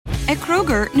At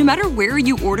Kroger, no matter where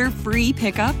you order free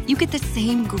pickup, you get the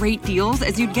same great deals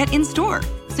as you'd get in-store.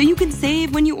 So you can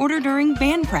save when you order during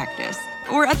band practice,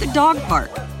 or at the dog park,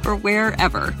 or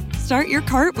wherever. Start your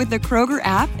cart with the Kroger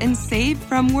app and save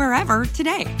from wherever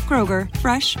today. Kroger,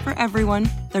 fresh for everyone.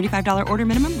 $35 order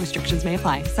minimum. Restrictions may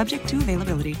apply. Subject to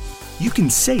availability. You can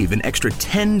save an extra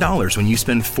 $10 when you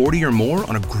spend $40 or more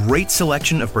on a great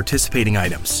selection of participating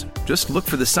items. Just look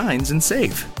for the signs and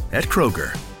save at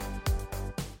Kroger.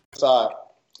 Sorry.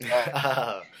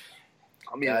 I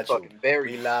mean, fucking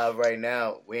very. We live right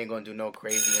now. We ain't gonna do no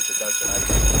crazy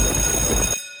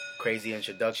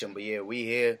introduction. But yeah, we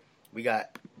here. We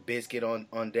got Bizkit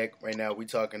on deck right now. We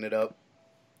talking it up.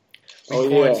 We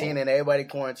quarantining. Everybody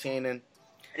quarantining.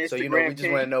 Instagram so we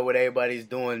just want to know what everybody's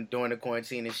doing during the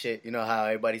quarantine and shit. You know how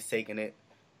everybody's taking it.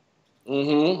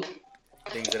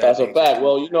 That's a fact.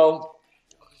 Well,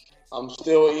 I'm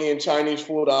still eating Chinese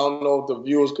food. I don't know if the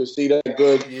viewers could see that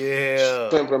good. Yeah.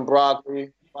 Shrimp and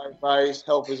broccoli, white rice,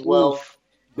 help as well.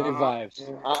 Big vibes.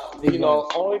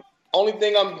 Only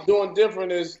thing I'm doing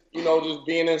different is, just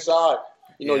being inside.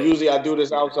 Usually I do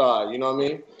this outside. You know what I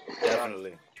mean?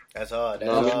 Definitely. That's hard.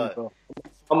 That's hard.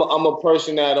 I'm a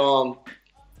person that I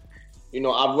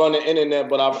run the internet,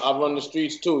 but I run the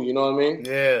streets too. You know what I mean?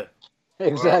 Yeah.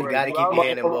 Exactly. You gotta keep your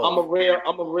hand involved.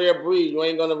 I'm a rare breed. You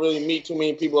ain't gonna really meet too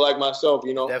many people like myself.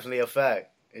 Definitely a fact.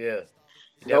 Yeah.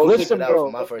 Listen, bro.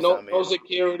 No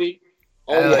security.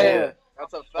 Yeah.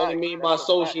 That's a fact. Only me and my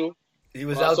social. He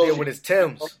was out there with his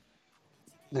Timbs.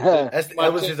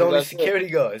 That was his only security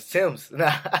guard. It's Tim's.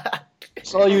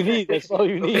 That's all you need. That's all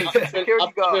you need.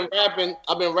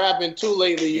 I've been rapping too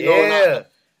lately. Yeah.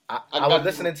 I was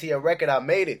listening to your record. I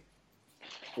made it.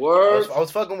 Word. I was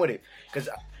fucking with it because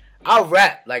I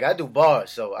rap, like I do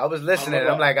bars, so I was listening. And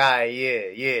I'm like, all right,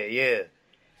 yeah.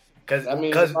 Because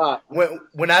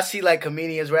when I see like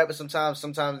comedians rapping, sometimes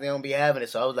they don't be having it.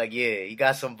 So I was like, yeah, he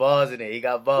got some bars in there. He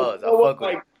got bars. I fuck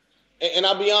with it. And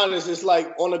I'll be honest, it's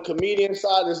like on the comedian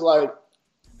side, it's like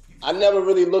I never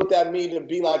really looked at me to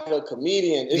be like a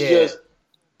comedian. It's just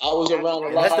I was around a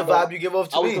lot. That's the vibe you give off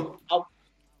to me.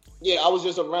 I was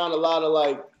just around a lot of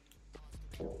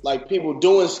like people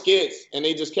doing skits, and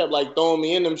they just kept like throwing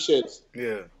me in them shits.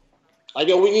 Yeah. Like,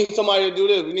 yo, we need somebody to do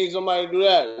this. We need somebody to do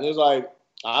that. And it's like,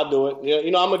 I'll do it.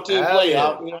 Yeah, I'm a team player.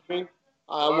 Yeah. You know what I mean?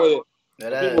 I'm with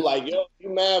it. People like, yo, you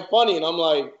mad funny. And I'm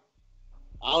like,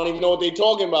 I don't even know what they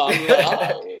talking about. I'm like, all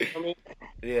right. I mean,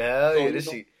 yeah, hell yeah.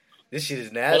 This shit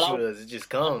is natural to us. It just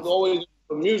comes. It's always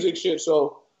the music shit.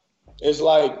 So it's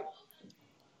like,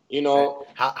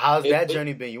 How's that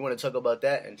journey been? You want to talk about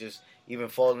that and just even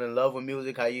falling in love with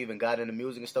music, how you even got into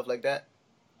music and stuff like that?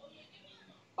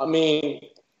 I mean,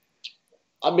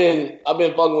 I've been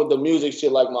fucking with the music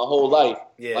shit like my whole life.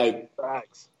 Yeah. Like,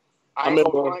 facts. I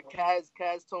remember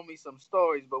Kaz told me some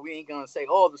stories, but we ain't gonna say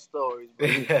all the stories.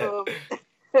 we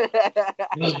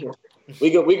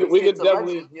could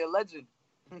definitely. You're a legend.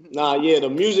 Nah, yeah, the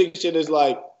music shit is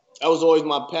like, that was always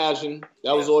my passion.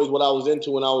 That was always what I was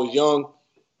into when I was young.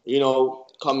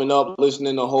 Coming up,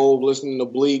 listening to Hov, listening to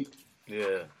Bleak.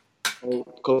 Yeah.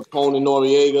 Capone and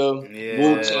Noriega. Yeah.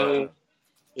 Wu-Tang.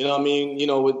 You know what I mean?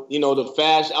 With the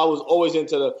fashion. I was always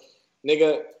into the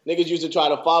niggas used to try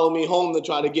to follow me home to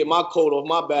try to get my coat off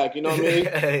my back. You know what I mean?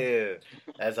 Yeah.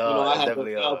 That's hard. I had the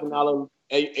 $1,000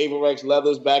 Averex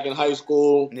leathers back in high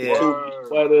school. Yeah. 2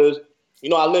 sweaters.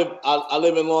 I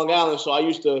live in Long Island, so I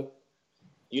used to,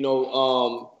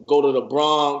 go to the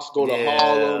Bronx, go to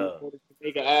Harlem, go to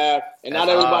Jamaica Ave, and not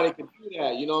everybody can do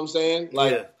that. You know what I'm saying?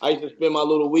 Like, I used to spend my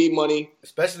little weed money.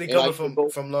 Especially coming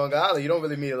from Long Island. You don't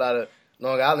really meet a lot of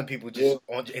Long Island people just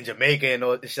in Jamaica and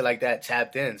all shit like that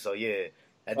tapped in. So, yeah,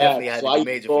 that definitely had to be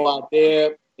major for you. I used to go out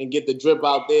there and get the drip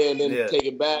out there and then take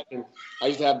it back. And I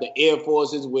used to have the Air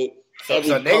Forces with so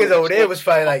niggas over there was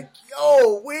probably like,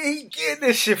 yo, where he getting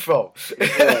this shit from?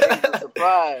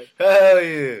 Surprise. Hell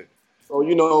yeah.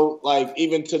 So, like,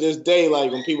 even to this day, like,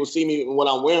 when people see me and what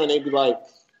I'm wearing, they be like,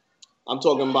 I'm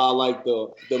talking about, like,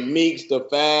 the Meeks, the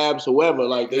Fabs, whoever.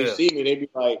 Like, they see me, they be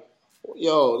like,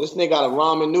 yo, this nigga got a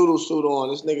ramen noodle suit on.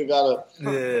 This nigga got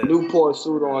a Newport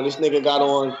suit on. This nigga got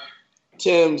on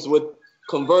Timbs with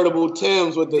convertible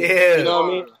Timbs with the, you know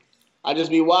what I mean? I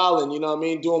just be wilding, you know what I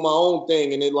mean? Doing my own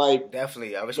thing. And it like...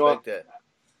 Definitely, I respect that.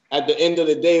 At the end of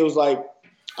the day, it was like,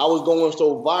 I was going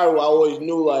so viral, I always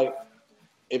knew, like,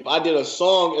 if I did a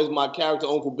song as my character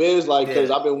Uncle Biz, like,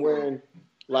 because I've been wearing,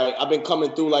 like, I've been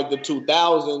coming through, like, the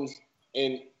 2000s,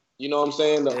 and, you know what I'm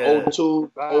saying? The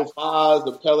 02, 05s,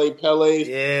 the Pele.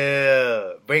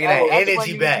 Yeah. Bringing that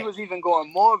energy back. He was even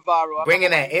going more viral.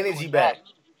 Bringing that energy back.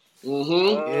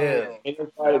 Mm-hmm. Yeah. And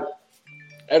it's like,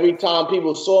 every time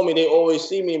people saw me, they always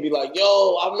see me and be like,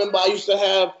 "Yo, I remember I used to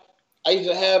have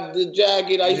the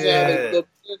jacket. I used to have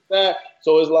that."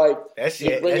 So it's like that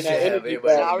shit. bringing that energy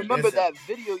back. Now, I remember that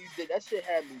video you did. That shit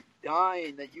had me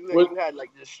dying. That you had like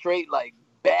the straight like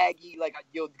baggy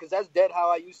because that's dead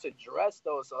how I used to dress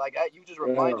though. So like you just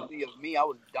reminded me of me. I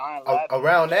was dying laughing.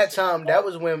 Around that time, that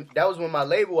was when my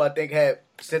label I think had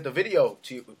sent the video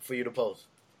for you to post.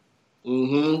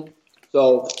 Mm-hmm.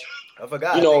 So I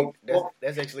forgot. You know,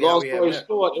 that's actually long story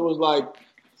short. It was like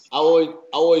I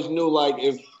always knew like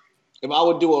if I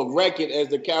would do a record as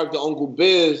the character Uncle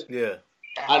Biz, it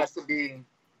has to be.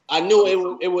 I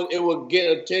knew it would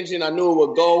get attention. I knew it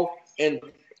would go, and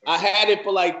I had it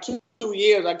for like 2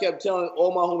 years. I kept telling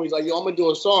all my homies like, "Yo, I'm gonna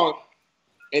do a song,"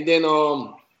 and then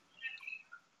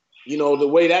you know, the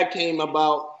way that came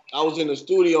about, I was in the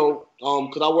studio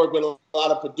because I work with a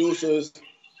lot of producers,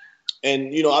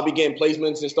 and you know, I be getting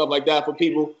placements and stuff like that for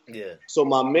people. Yeah. So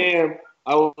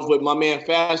I was with my man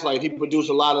Fast Life. He produced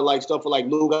a lot of like stuff for like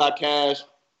Lou Got Cash,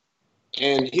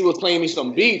 and he was playing me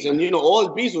some beats, and you know, all his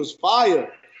beats was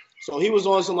fire. So he was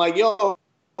on some like, yo,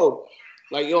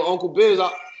 Uncle Biz,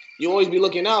 you always be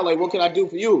looking out. Like, what can I do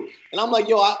for you? And I'm like,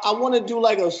 yo, I want to do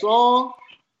like a song,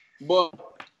 but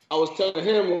I was telling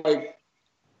him like,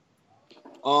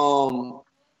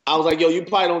 I was like, yo, you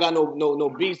probably don't got no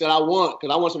beats that I want,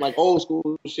 because I want some like old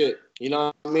school shit. You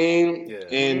know what I mean? Yeah.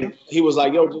 And he was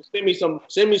like, yo, just send me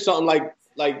something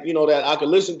like you know, that I could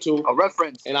listen to. A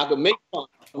reference. And I could make a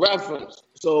reference.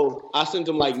 So I sent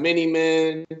him like Mini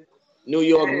Men, New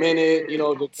York Minute, you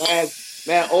know, just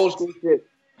mad old school shit.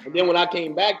 And then when I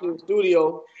came back to the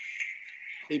studio,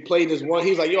 he played this one.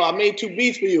 He's like, yo, I made 2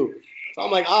 beats for you. So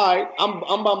I'm like, all right,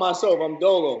 I'm by myself. I'm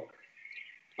dolo.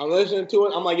 I'm listening to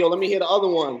it. I'm like, yo, let me hear the other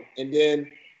one. And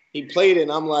then he played it,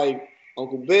 and I'm like,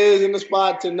 Uncle Biz in the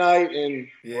spot tonight, and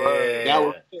that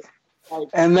was it. Like,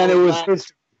 and then it was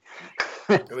his.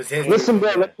 It was his. Listen,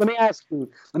 bro. Let me ask you,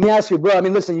 bro. I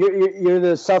mean, listen. You're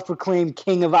the self-proclaimed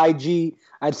king of IG.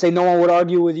 I'd say no one would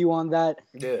argue with you on that.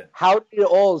 Yeah. How did it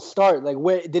all start? Like,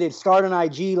 where did it start on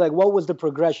IG? Like, what was the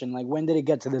progression? Like, when did it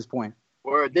get to this point?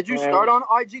 Or did you start on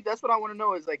IG? That's what I want to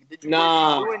know. Is like, did you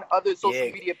doing other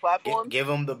social media platforms? Give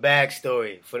them the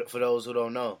backstory for those who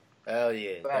don't know. Hell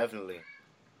yeah, definitely.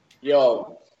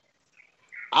 Yo,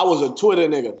 I was a Twitter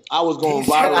nigga. I was going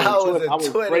viral on Twitter. I was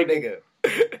a Twitter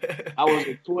nigga. I was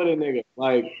a Twitter nigga.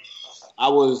 Like,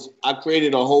 I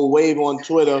created a whole wave on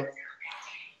Twitter.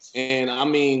 And I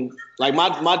mean, like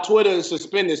my Twitter is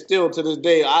suspended still to this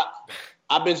day.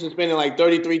 I've been suspended like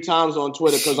 33 times on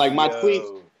Twitter because like my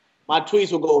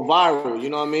tweets will go viral. You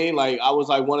know what I mean? Like I was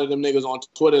like one of them niggas on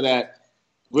Twitter that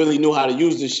really knew how to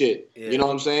use this shit. Yeah. You know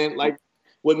what I'm saying? Like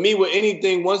with me, with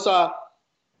anything, once I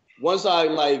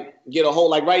like get a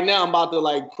hold, like right now I'm about to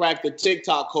like crack the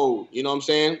TikTok code. You know what I'm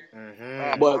saying?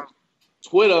 Mm-hmm. But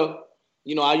Twitter,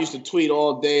 you know, I used to tweet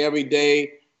all day, every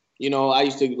day. You know, I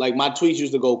used to, like, my tweets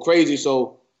used to go crazy.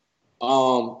 So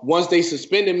once they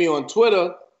suspended me on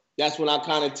Twitter, that's when I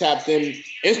kind of tapped in.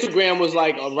 Instagram was,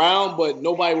 like, around, but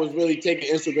nobody was really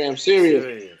taking Instagram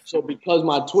serious. So because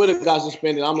my Twitter got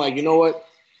suspended, I'm like, you know what?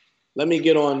 Let me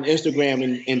get on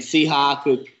Instagram and see how I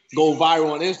could go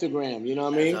viral on Instagram. You know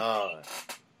what I mean?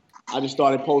 I just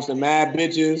started posting mad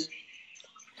bitches.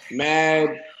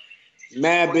 Mad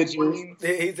bitches.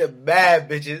 He said mad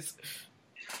bitches.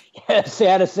 Yes, I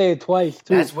had to say it twice,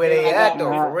 too. That's where they at, though,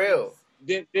 for real.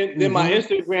 Then my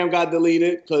Instagram got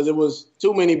deleted because it was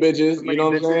too many bitches, you know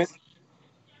what I'm saying?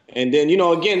 And then, you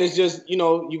know, again, it's just, you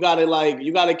know, you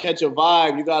gotta catch a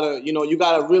vibe. You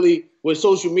gotta really, with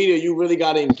social media, you really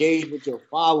gotta engage with your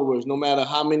followers, no matter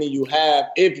how many you have,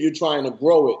 if you're trying to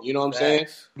grow it, you know what I'm saying?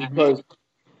 Because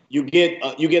you get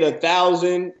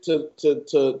 1,000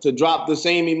 to drop the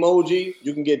same emoji.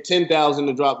 You can get 10,000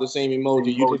 to drop the same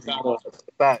emoji. You just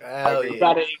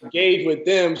gotta engage with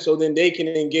them, so then they can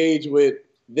engage with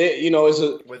their, you know, it's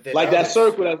like that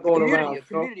circle that's going around. A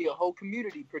whole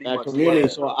community, pretty much. Community.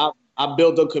 So I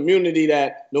built a community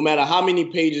that no matter how many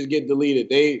pages get deleted,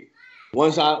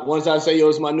 once I say, yo,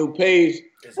 it's my new page.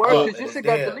 Because this shit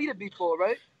got deleted before,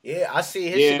 right? Yeah, I see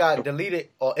his shit got deleted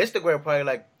on Instagram probably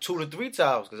like 2 to 3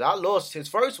 times because I lost his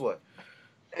first one.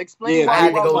 Explain why. I had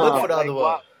to go look for the other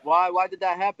one. Why did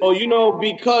that happen? Oh, you know,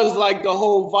 because like the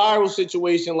whole viral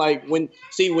situation, like when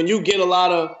you get a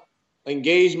lot of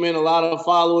engagement, a lot of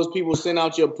followers, people send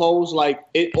out your posts, like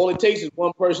all it takes is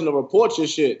one person to report your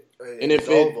shit. And if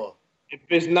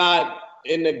it's not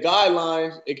in the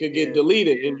guidelines, it could get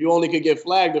deleted, and you only could get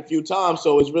flagged a few times.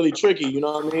 So it's really tricky. You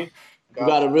know what I mean? You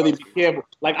gotta really be careful.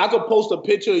 Like I could post a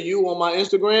picture of you on my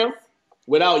Instagram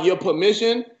without your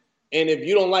permission, And if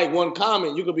you don't like one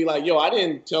comment, you could be like, yo, I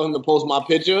didn't tell him to post my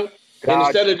picture. Gotcha. And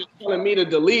instead of just telling me to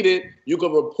delete it, you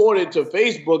could report it to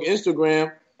Facebook,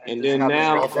 Instagram, and then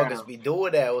now motherfuckers be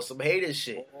doing that with some hater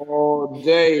shit all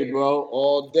day, bro,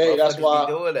 all day. That's why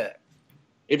be doing that.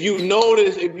 If you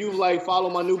notice, if you like follow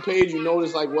my new page, you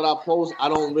notice like what I post. I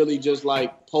don't really just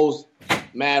like post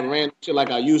mad random shit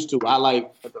like I used to.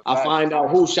 I find out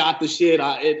who shot the shit.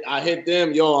 I hit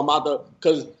them. Yo, I'm out the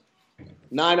because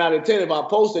 9 out of 10 if I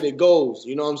post it, it goes.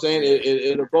 You know what I'm saying?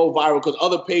 It'll go viral because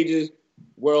other pages,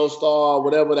 World Star,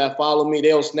 whatever that follow me,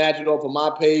 they'll snatch it off of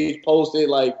my page, post it,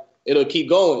 like it'll keep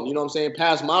going. You know what I'm saying?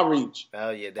 Past my reach. Oh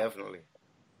yeah, definitely.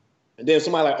 And then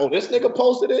somebody like, oh, this nigga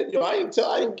posted it. Yo, I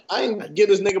ain't give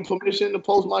this nigga permission to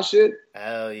post my shit.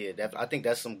 Hell yeah, I think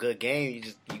that's some good game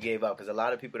you gave out because a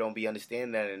lot of people don't be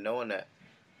understanding that and knowing that.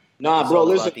 Nah, it's bro, all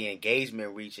listen. about the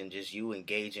engagement reach and just you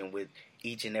engaging with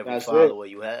each and every follower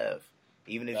you have.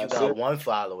 Even if you got one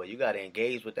follower, you got to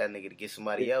engage with that nigga to get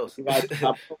somebody else. You got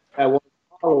that one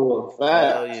follower.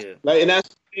 Fast. Hell yeah. Like, and that's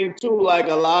the thing too. Like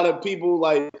a lot of people,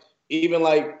 like even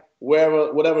like.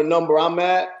 Whatever number I'm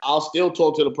at, I'll still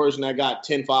talk to the person that got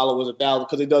 10 followers, 1,000,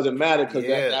 because it doesn't matter because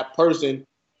that person,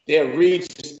 their reach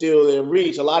is still their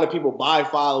reach. A lot of people buy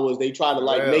followers. They try to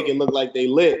like make it look like they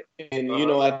lit. And, you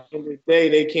know, at the end of the day,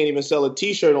 they can't even sell a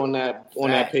T-shirt on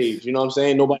that page. You know what I'm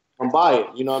saying? Nobody can buy it.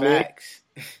 You know what I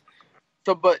mean?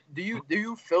 So, but do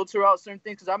you filter out certain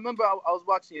things? Because I remember I was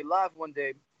watching you live one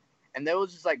day, and there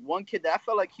was just like one kid that I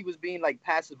felt like he was being like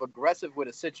passive aggressive with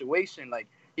a situation. Like,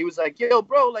 he was like, yo,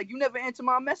 bro, like, you never answer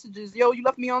my messages. Yo, you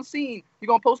left me on scene. You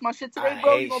gonna post my shit today,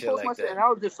 bro? You gonna post my shit? And I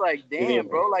was just like, damn,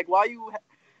 bro. Like, why you,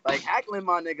 like, heckling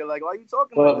my nigga? Like, why you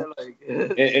talking like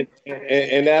that? Like,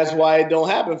 and that's why it don't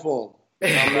happen for him.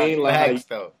 You know what I mean? Like,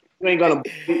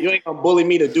 you ain't gonna bully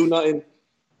me to do nothing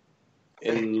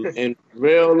in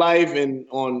real life and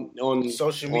on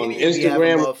social media. On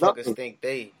Instagram. Motherfuckers think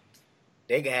they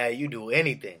can have you do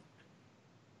anything.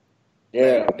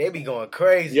 Yeah. Like, they be going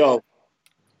crazy. Yo.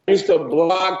 I used to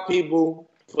block people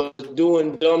for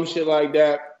doing dumb shit like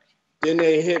that. Then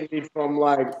they hit me from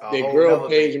like their girl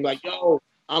page and be like, yo,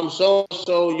 I'm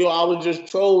so-so. Yo, I was just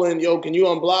trolling. Yo, can you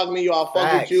unblock me? Yo, I'll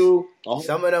fuck with you.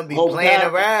 Some of them be playing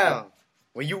around.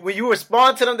 When you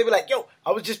respond to them, they be like, yo,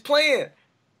 I was just playing.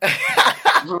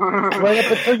 Right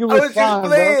up until you respond, I was just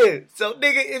playing. So,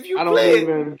 nigga, if you play,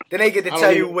 then they get to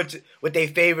tell you what their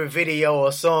favorite video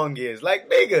or song is. Like,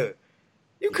 nigga.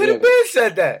 You could have been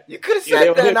said that. You could have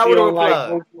said that and I would have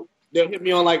replied. They'll hit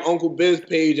me on like Uncle Biz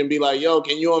page and be like, yo,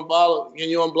 can you unblock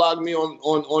me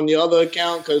on the other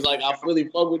account? Cause like I really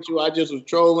fuck with you. I just was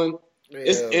trolling. Yeah.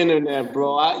 It's internet,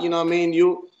 bro. You know what I mean?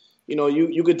 You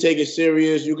could take it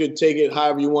serious, you could take it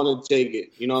however you want to take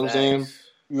it. You know what I'm saying?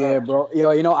 Yeah, bro.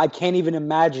 You know, I can't even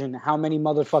imagine how many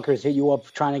motherfuckers hit you up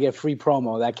trying to get free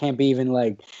promo. That can't be even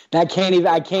like I can't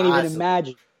even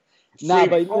imagine. Nah,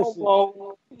 but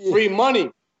listen. Free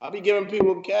money. I be giving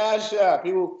people cash out.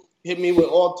 People hit me with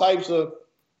all types of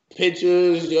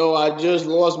pictures. Yo, I just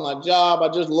lost my job. I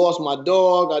just lost my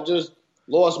dog. I just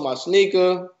lost my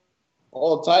sneaker.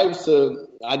 All types of.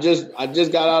 I just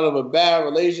got out of a bad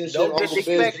relationship. Don't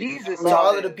disrespect Jesus to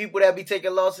all of the people that be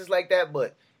taking losses like that,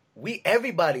 but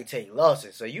everybody take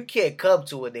losses, so you can't come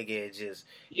to a nigga and just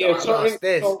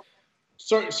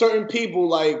certain people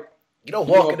like. You don't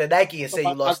walk into Nike and say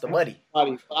you lost the money.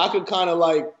 I could kind of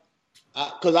like,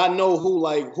 because I know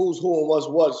who's who and what's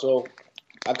what, so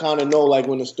I kind of know like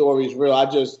when the story's real. I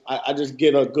just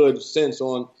get a good sense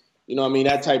on, you know what I mean,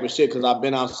 that type of shit because I've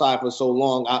been outside for so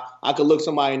long. I could look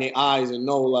somebody in their eyes and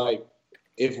know like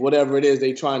if whatever it is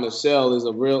they trying to sell is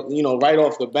a real, you know, right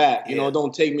off the bat. You know, it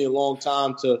don't take me a long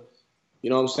time to, you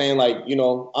know what I'm saying? Like, you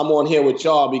know, I'm on here with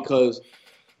y'all because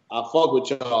I fuck with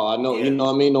y'all. I know, you know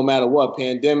what I mean? No matter what,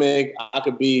 pandemic, I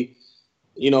could be,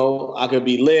 you know, I could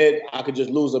be lit. I could just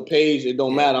lose a page. It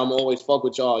don't matter. I'm always fuck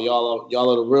with y'all. Y'all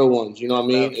are the real ones. You know what I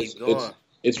mean?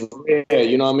 It's rare.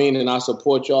 You know what I mean? And I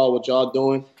support y'all, what y'all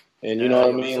doing. And you know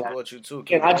what I mean? I support you too.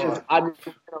 And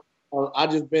I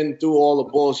just been through all the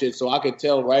bullshit, so I could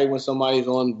tell right when somebody's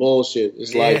on bullshit.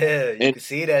 It's like, you can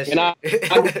see that shit. And I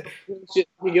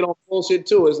get on bullshit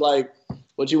too. It's like,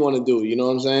 what you want to do? You know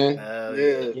what I'm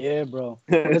saying? Yeah, bro.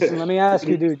 Listen, let me ask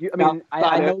you, dude.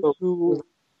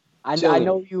 I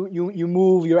know you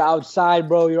move. You're outside,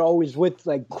 bro. You're always with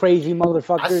like crazy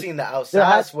motherfuckers. I seen the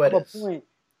outside sweaters.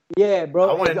 Yeah, bro.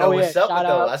 I want to know what's up with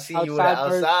those. I see you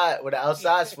with the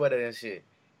outside sweater and shit.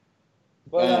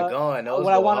 But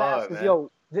what I want to ask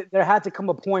is, there had to come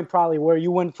a point probably where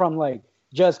you went from like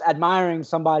just admiring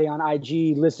somebody on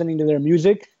IG, listening to their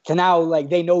music, to now like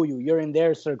they know you, you're in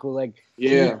their circle. Like,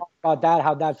 can you talk about that?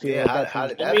 How'd that feel? Yeah, how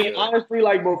did that feel? Honestly,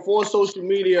 like before social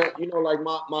media, you know, like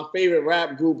my favorite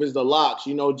rap group is the Locks.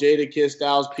 You know, Jadakiss,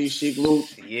 Styles P, Sheek Luke.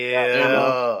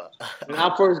 Yeah. When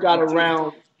I first got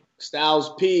around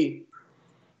Styles P,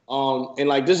 and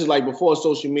like this is like before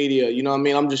social media. You know what I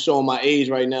mean? I'm just showing my age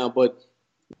right now, but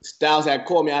Styles had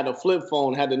called me. I had a flip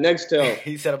phone, had the Nextel.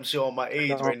 He said, "I'm showing my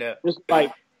age right now." Just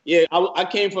like, I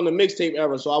came from the mixtape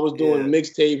era, so I was doing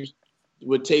mixtapes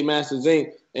with Tape Masters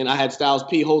Inc. And I had Styles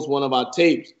P host one of our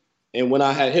tapes. And when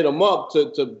I had hit him up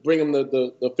to bring him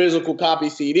the physical copy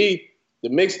CD, the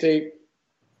mixtape,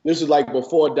 this is like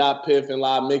before Dot Piff and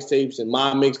live mixtapes and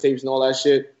my mixtapes and all that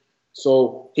shit.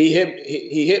 So he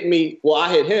hit me. Well,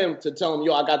 I hit him to tell him,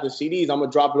 yo, I got the CDs. I'm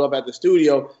gonna drop it off at the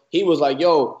studio. He was like,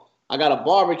 yo, I got a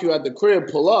barbecue at the crib.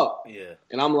 Pull up. Yeah.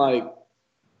 And I'm like,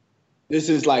 this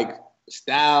is like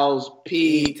Styles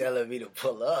P telling me to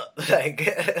pull up,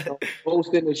 like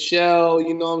hosting the show.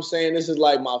 You know what I'm saying? This is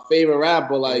like my favorite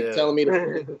rapper, like telling me to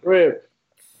pull up the crib.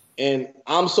 And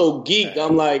I'm so geeked.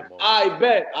 I'm like, I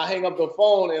bet. I hang up the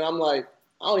phone and I'm like,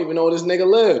 I don't even know where this nigga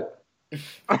live.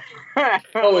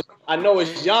 I know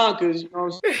it's Yonkers, you know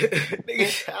what I'm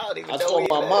saying? I told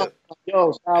my mom,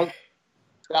 yo,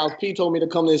 Styles P told me to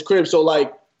come to his crib. So,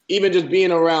 like, even just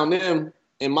being around them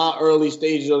in my early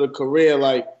stages of the career,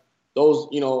 like, those,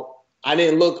 you know, I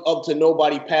didn't look up to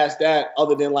nobody past that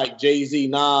other than, like, Jay-Z,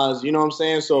 Nas, you know what I'm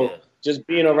saying? So, just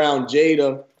being around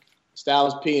Jada,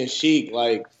 Styles P, and Sheek,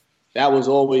 like, that was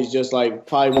always just, like,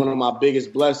 probably one of my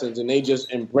biggest blessings. And they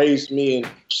just embraced me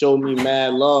and showed me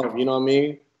mad love, you know what I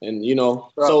mean? And, you know,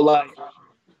 so, like,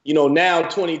 you know, now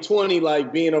 2020,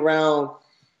 like, being around,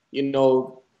 you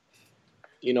know,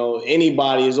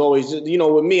 anybody is always, you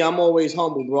know, with me, I'm always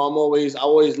humble, bro. I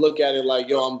always look at it like,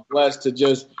 yo, I'm blessed to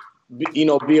just,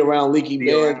 be around Leaky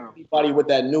Bands, anybody with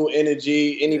that new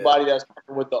energy, anybody that's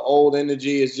with the old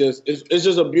energy. It's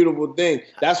just a beautiful thing.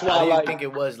 That's why I think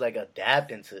it was like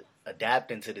adapting to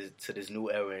this new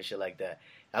era and shit like that.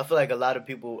 I feel like a lot of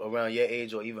people around your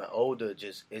age or even older,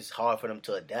 just it's hard for them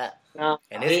to adapt.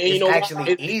 And it's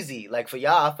actually easy. Like for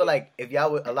y'all, I feel like if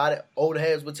y'all a lot of old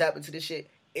heads would tap into this shit,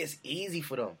 it's easy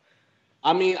for them.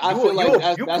 I mean, I feel like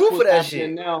that's what's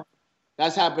happening now.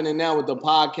 That's happening now with the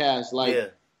podcast. Like,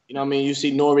 you know what I mean? You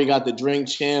see Nori got the Drink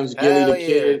Champs, Gilly the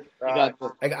Kid. Right.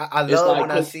 I love when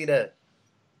I see that.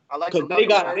 I like because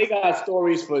they got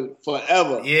stories for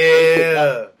forever.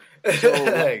 Yeah. So,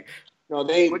 like, you know,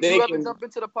 Would you ever jump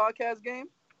into the podcast game?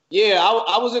 Yeah,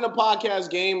 I was in a podcast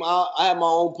game. I had my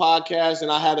own podcast,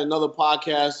 and I had another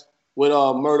podcast with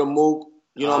Murder Mook.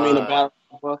 You know what I mean? The battle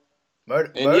rapper.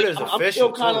 Murder's official. I'm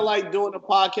still kind of like doing the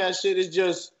podcast shit. It's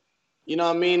just, you know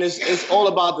what I mean? It's all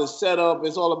about the setup.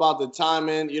 It's all about the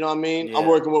timing. You know what I mean? Yeah. I'm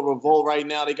working with Revolt right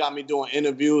now. They got me doing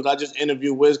interviews. I just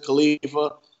interviewed Wiz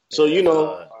Khalifa. So, you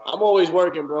know, I'm always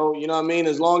working, bro. You know what I mean?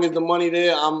 As long as the money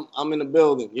there, I'm in the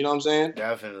building. You know what I'm saying?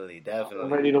 Definitely.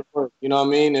 I'm ready to work. You know what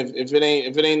I mean? If it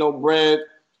ain't no bread,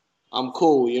 I'm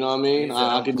cool. You know what I mean?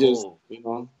 I can just, you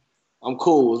know, I'm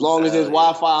cool. As long as there's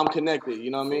Wi-Fi, I'm connected.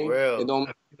 You know what I mean? It don't.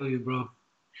 I feel you, bro.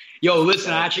 Yo,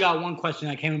 listen, I actually got one question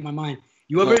that came in my mind.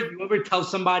 You ever tell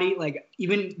somebody, like,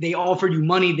 even they offered you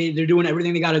money, they're doing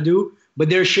everything they got to do, but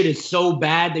their shit is so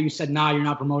bad that you said, nah, you're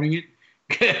not promoting it?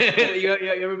 you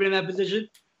ever been in that position?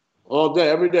 All day,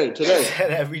 every day, today.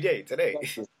 Every day, today.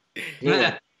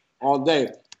 Yeah, all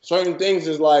day. Certain things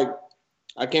is like,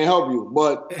 I can't help you,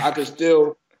 but I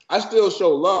still show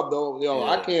love, though. Yo,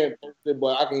 I can't post it,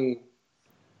 but I can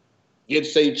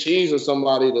say cheese or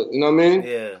somebody to, you know what I mean?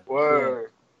 Yeah.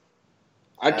 Word.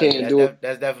 I can't do it.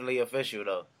 That's definitely official,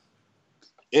 though.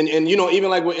 And you know, even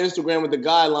like with Instagram with the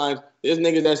guidelines, there's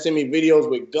niggas that send me videos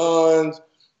with guns,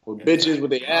 with bitches with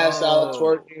their ass out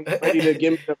twerking, ready to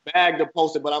give me the bag to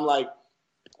post it. But I'm like,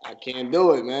 I can't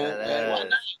do it, man. Why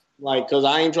not? Like, cause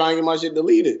I ain't trying to get my shit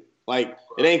deleted. Like,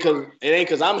 it ain't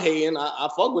cause I'm hating. I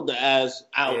fuck with the ass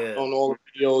out on all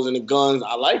the videos and the guns.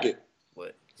 I like it.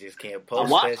 But just can't post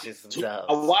that shit sometimes.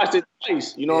 I watched it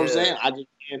twice. You know what I'm saying? I just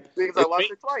can't. Because I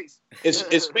watched it twice. It's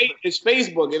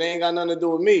Facebook. It ain't got nothing to do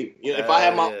with me. You know, if I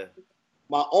have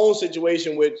my own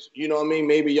situation, which, you know what I mean,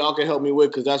 maybe y'all can help me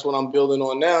with, because that's what I'm building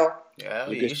on now. Yeah,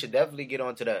 you should definitely get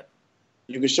onto that.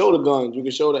 You can show the guns. You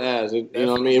can show the ass. You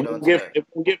know what I mean? If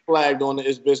we get flagged on the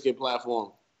ItsBizKit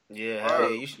platform. Yeah,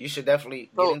 you should definitely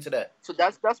get into that. So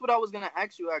that's what I was going to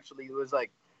ask you, actually. It was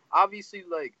like, obviously,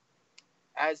 like,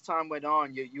 as time went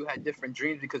on, you had different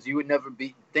dreams, because you would never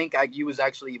think like you was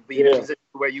actually be in a position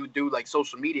where you would do like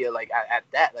social media like at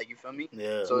that, like, you feel me?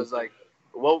 Yeah. So it's like,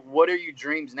 what are your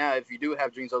dreams now? If you do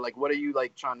have dreams, or like, what are you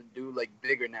like trying to do like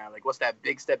bigger now? Like, what's that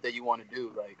big step that you want to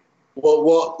do? Like,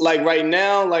 well, like right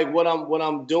now, like what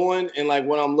I'm doing and like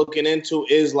what I'm looking into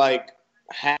is like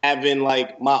having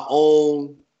like my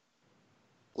own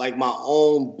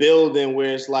building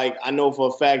where it's like I know for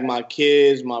a fact my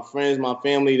kids, my friends, my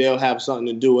family, they'll have something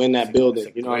to do in that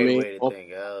building. You know what I mean? Way to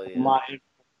think. Hell yeah. You know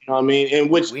what I mean? And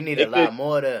which we need a lot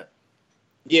more of that.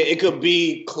 Yeah, it could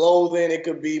be clothing, it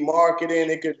could be marketing,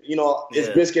 it could,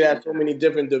 ItsBizKit has so many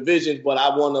different divisions, but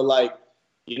I want to like,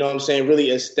 you know what I'm saying,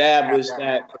 really establish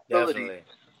that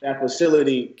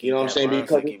facility, you know what I'm saying,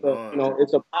 because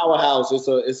it's a powerhouse,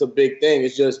 it's a big thing.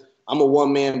 It's just I'm a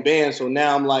one-man band, so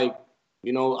now I'm like,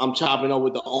 I'm chopping up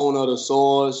with the owner of the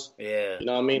Source. Yeah. You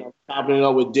know what I mean? I'm chopping it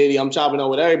up with Diddy. I'm chopping it up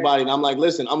with everybody, and I'm like,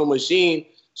 listen, I'm a machine,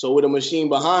 so with a machine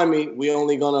behind me, we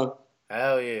only gonna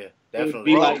hell yeah,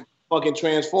 definitely be like fucking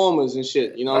Transformers and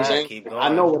shit. You know what I'm saying? I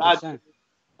know what I do.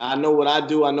 I know what I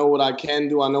do. I know what I can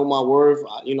do. I know my worth.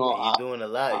 You're doing a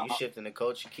lot. You shifting the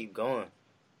culture. Keep going.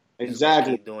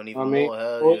 Exactly. Keep doing even more.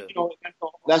 Hell yeah.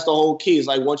 That's the whole key. It's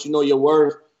like once you know your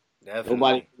worth,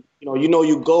 definitely. Nobody,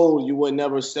 you gold, you would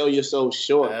never sell yourself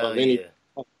short of any. You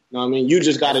know what I mean? You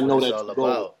just got to know that you're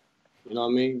gold. You know what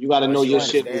I mean? You got to know your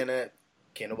shit. That,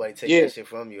 can't nobody take that shit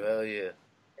from you. Hell yeah.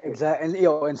 Exactly,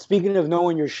 and speaking of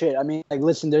knowing your shit, I mean, like,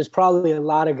 listen, there's probably a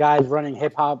lot of guys running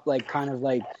hip hop, like, kind of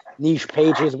like niche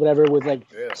pages, whatever, with like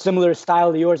similar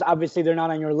style to yours. Obviously, they're not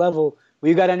on your level. Well,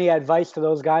 you got any advice to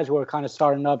those guys who are kind of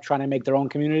starting up, trying to make their own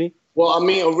community? Well, I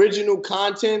mean, original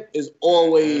content is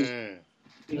always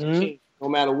key, no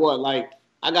matter what. Like,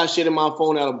 I got shit in my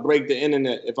phone that'll break the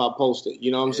internet if I post it.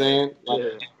 You know what I'm saying?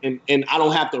 Like, and I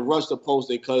don't have to rush to post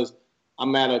it because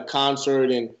I'm at a concert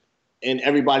and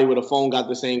everybody with a phone got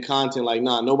the same content. Like,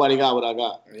 nah, nobody got what I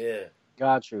got. Yeah.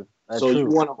 Got you. That's so true. You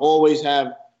want to always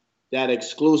have that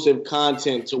exclusive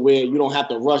content to where you don't have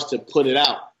to rush to put it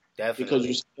out. Definitely.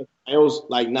 Because I was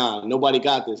like, nah, nobody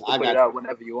got this. I got it out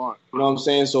whenever you want. You know what I'm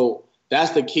saying? So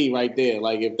that's the key right there.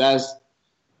 Like, if that's,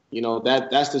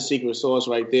 that's the secret sauce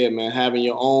right there, man. Having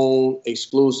your own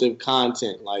exclusive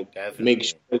content. Like, make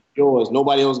sure it's yours.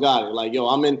 Nobody else got it. Like, yo,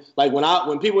 I'm in, like,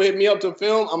 when people hit me up to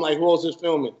film, I'm like, who else is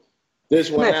filming? This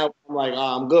one out, I'm like,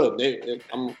 I'm good.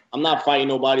 I'm not fighting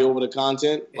nobody over the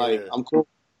content. Like, I'm cool.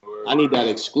 I need that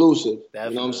exclusive. Definitely.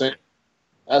 You know what I'm saying?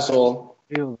 That's all.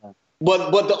 But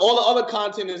all the other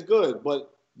content is good.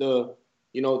 But the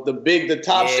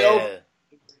top shelf,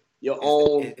 your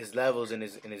own. It's levels and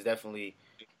it's definitely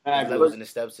levels and the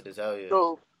steps to this. Hell yeah.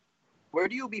 So, where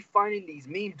do you be finding these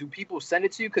memes? Do people send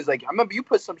it to you? Because, like, I remember you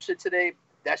put some shit today.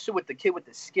 That shit with the kid with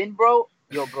the skin, bro.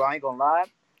 Yo, bro, I ain't gonna lie.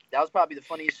 That was probably the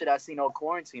funniest shit I seen all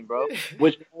quarantine, bro.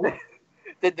 Which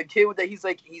the kid that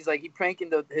he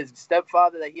pranking his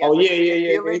stepfather that he had. Oh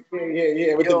yeah. With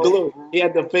the glue, he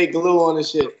had the fake glue on the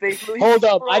shit. Hold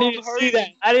up, I didn't see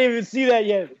that. I didn't even see that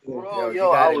yet. Bro,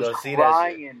 I was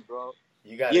crying, bro.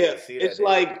 You gotta go see that. It's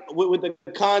like with the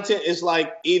content, it's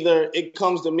like either it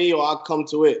comes to me or I come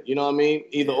to it. You know what I mean?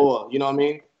 Either or. You know what I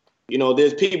mean?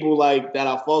 There's people like that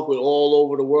I fuck with all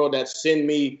over the world that send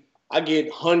me. I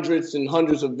get hundreds and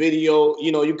hundreds of video.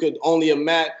 You could only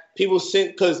imagine. People send,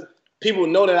 because people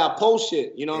know that I post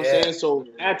shit. You know what I'm saying? So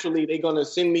naturally, they're going to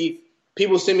send me,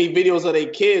 people send me videos of their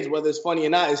kids, whether it's funny or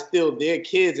not, it's still their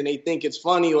kids, and they think it's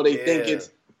funny, or they think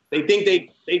they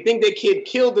think their kid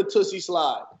killed the Tootsie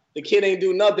Slide. The kid ain't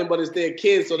do nothing, but it's their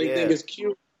kid, so they think it's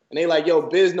cute. And they like, yo,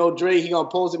 Biz, no Dre, he going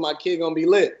to post it, my kid going to be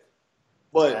lit.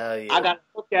 But I got to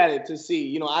look at it to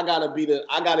see, I got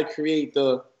to create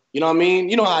the, you know what I mean?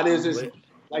 You know how it is. It's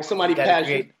like somebody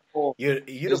passionate. You're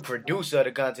the producer of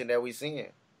the content that we seeing.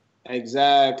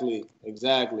 Exactly.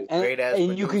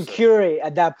 And you can curate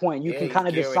at that point. You can kind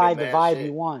of decide the vibe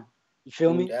you want. You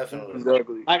feel me? Definitely.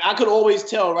 Exactly. Like, I could always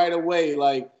tell right away,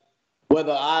 like,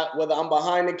 whether I'm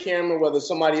behind the camera, whether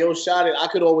somebody else shot it, I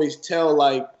could always tell,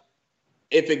 like,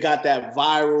 if it got that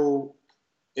viral,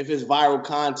 if it's viral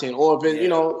content, or if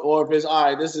it, or if it's all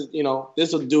right. This is,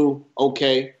 this will do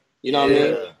okay. You know what I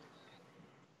mean?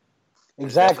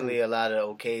 Exactly. Definitely a lot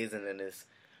of okays, and then this.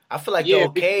 I feel like the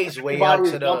okays way out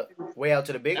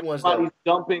to the big ones. Everybody's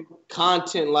dumping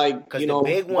content, like, because the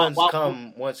big ones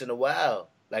come once in a while.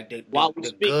 Like the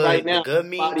good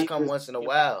memes come once in a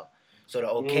while. So the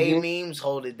okay memes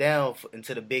hold it down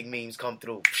until the big memes come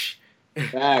through.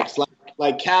 Facts.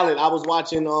 Like Khaled, I was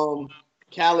watching.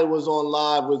 Khaled was on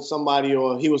live with somebody,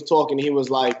 or he was talking. He was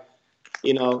like,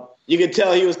 you could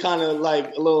tell he was kind of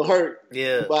like a little hurt.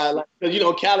 Yeah. By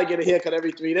because Khaled get a haircut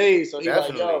every 3 days, so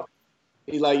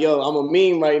he's like, yo, I'm a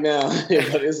meme right now.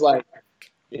 But it's like,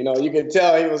 you could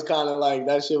tell he was kind of like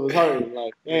that shit was hurting.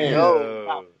 Like,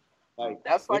 damn. Like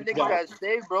that's why niggas got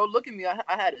shaved, bro. Look at me, I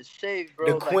had a shave,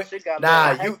 bro. Shit got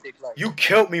hectic, you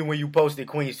killed me when you posted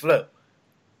Queen's Flip.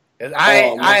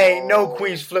 I ain't know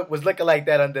Queen's Flip was looking like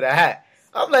that under the hat.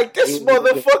 I'm like, this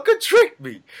motherfucker tricked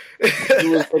me. He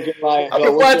was looking like I've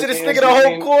been watching this nigga the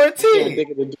whole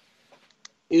quarantine.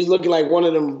 He was looking like one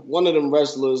of them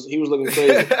wrestlers. He was looking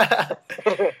crazy.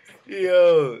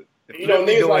 Yo. You know,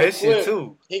 niggas like his shit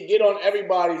too. He get on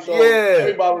everybody, so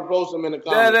everybody would post him in the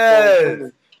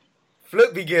comments.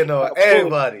 Flip be getting on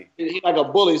everybody. He's like a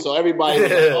bully, so everybody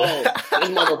was like, oh, this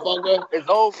motherfucker. It's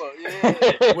over.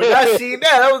 Yeah. When I seen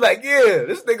that, I was like, yeah,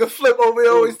 this nigga Flip over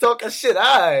here always talking shit. All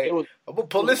right, I'm going to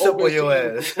pull this up on your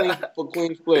ass. For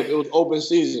Queen's Flip. It was open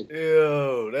season.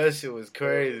 Yo, that shit was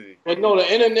crazy. But no, the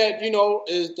internet,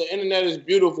 the internet is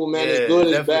beautiful, man. It's good,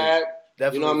 it's bad.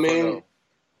 You know what I mean?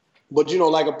 But,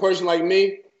 like a person like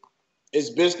me,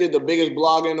 ItsBizKit, the biggest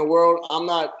blogger in the world. I'm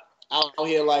not out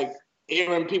here like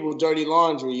airing people's dirty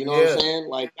laundry, you know what I'm saying?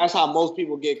 Like, that's how most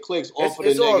people get clicks off of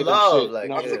the negative love, shit. Like,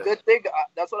 It's a good thing.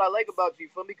 That's what I like about you,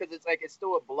 feel me? Because it's like, it's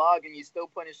still a blog and you're still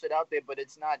putting shit out there, but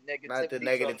it's not negativity. Not the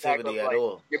negativity at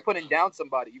all. You're putting down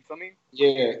somebody, you feel me?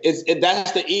 Yeah,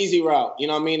 that's the easy route, you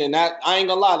know what I mean? And that, I ain't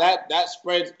gonna lie, that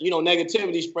spreads,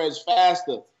 negativity spreads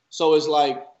faster. So it's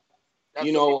like, that's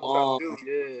you know what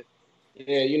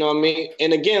I mean?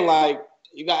 And again, like,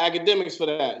 you got academics for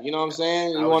that. You know what I'm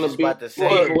saying? You want to be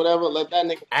or whatever, let that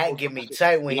nigga. I get me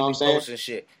tight when he be posting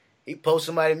shit. He post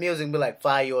somebody music and be like,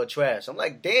 fire or trash. I'm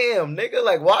like, damn, nigga,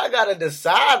 like, why I gotta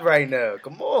decide right now?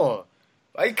 Come on.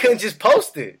 Why you couldn't just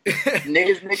post it?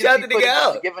 Niggas shout the nigga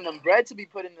out. Giving them bread to be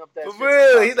putting up that for shit. For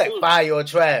real. He's like, fire or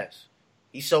trash.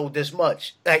 He sold this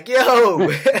much. Like, yo.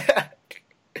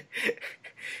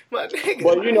 My nigga.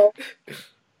 Well,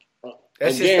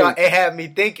 that shit it had me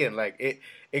thinking, like,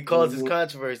 it causes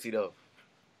controversy though.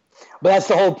 But that's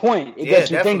the whole point. It gets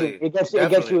you thinking. It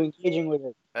gets you engaging with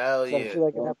it. Hell yeah.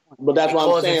 But that's what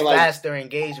I'm saying. Like, faster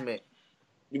engagement.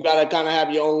 You gotta kind of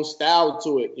have your own style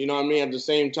to it. You know what I mean? At the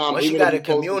same time, once you got a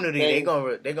community, they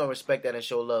gonna respect that and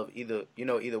show love either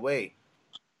way.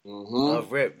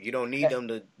 Love rip. You don't need them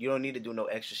to. You don't need to do no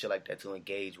extra shit like that to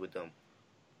engage with them.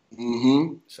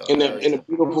 So, and the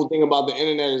beautiful thing about the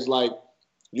internet is like,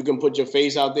 you can put your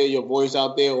face out there, your voice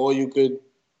out there, or you could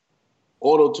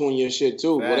auto-tune your shit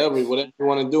too. Whatever you want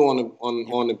to do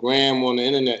on the gram, on the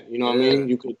internet. You know what I mean?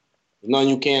 You could, nothing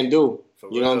you can't do.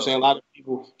 You know what I'm saying? A lot of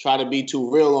people try to be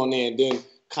too real on there, and then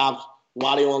cops,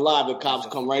 while they on live, the cops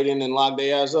come right in and lock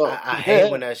their ass up. I hate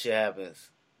when that shit happens.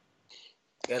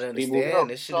 You gotta understand,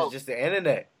 this shit is just the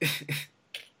internet.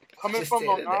 Coming from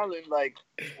Long Island, like,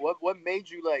 what made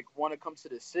you like want to come to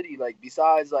the city? Like,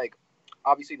 besides like,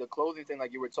 obviously the clothing thing,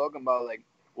 like you were talking about, like,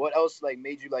 what else like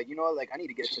made you like, like, I need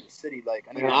to get to the city, like,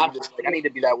 I need to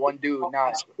be that one dude.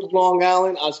 I skipped Long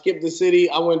Island, I skipped the city,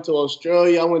 I went to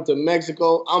Australia, I went to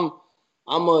Mexico. I'm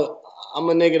a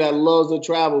nigga that loves to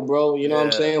travel, bro. You know what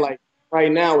I'm saying? Like,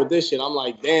 right now with this shit, I'm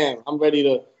like, damn, I'm ready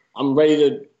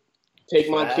to take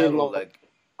my kids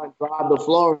and drive to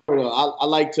Florida. I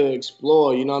like to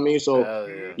explore, you know what I mean?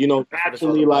 So,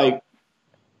 naturally, like,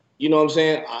 you know what I'm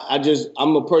saying?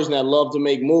 I'm a person that loves to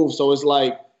make moves. So it's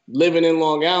like living in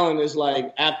Long Island is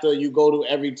like after you go to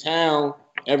every town,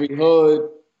 every hood,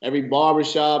 every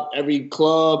barbershop, every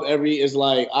club, it's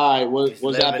like, all right,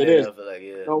 what's after this?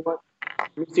 You know what?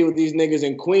 Let me see what these niggas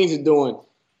in Queens are doing.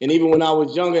 And even when I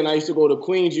was younger and I used to go to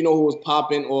Queens, who was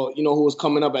popping or, who was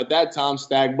coming up at that time?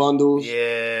 Stack Bundles.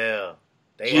 Yeah.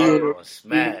 They are on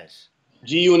smash.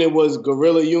 G-Unit was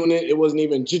Gorilla Unit. It wasn't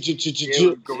even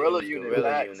Gorilla Unit. You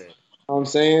know what I'm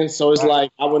saying? So it's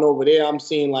like, I went over there, I'm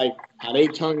seeing like how they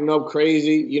turning up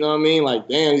crazy. You know what I mean? Like,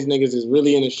 damn, these niggas is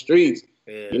really in the streets.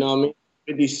 Yeah. You know what I mean?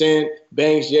 50 Cent,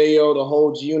 Banks, Yayo, the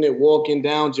whole G-Unit walking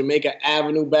down Jamaica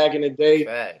Avenue back in the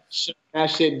day. Shut that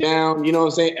shit down. You know what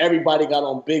I'm saying? Everybody got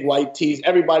on big white tees.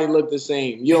 Everybody looked the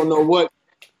same. You don't know what.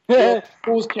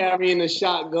 Who's carrying the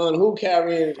shotgun? Who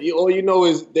carrying? All you know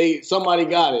is somebody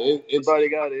got it. Somebody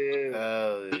got it. Yeah.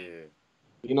 Oh yeah.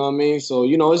 You know what I mean? So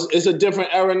it's a different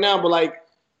era now. But like,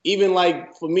 even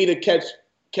like for me to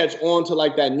catch on to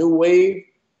like that new wave,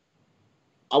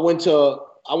 I went to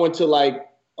like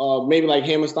maybe like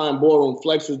Hammerstein Ballroom.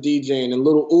 Flex was DJing and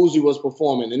Lil Uzi was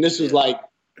performing, and this was like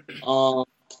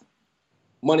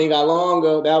Money Got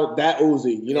Longer. That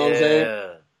Uzi. You know what I'm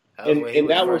saying? And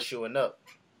that was showing up.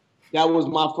 That was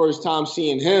my first time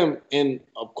seeing him, and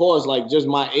of course, like just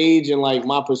my age and like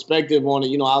my perspective on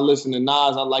it. I listen to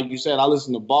Nas. Like you said, I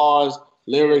listen to bars,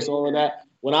 lyrics, all of that.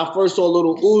 When I first saw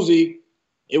Lil Uzi,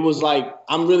 it was like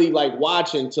I'm really like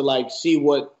watching to like see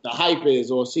what the hype is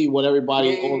or see what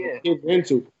everybody all the kids are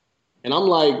into, and I'm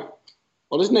like,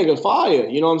 oh, this nigga fire.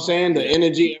 You know what I'm saying? The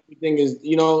energy, everything is,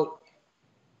 you know.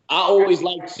 I always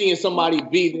like seeing somebody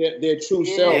be their true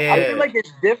self. I feel like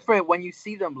it's different when you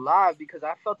see them live because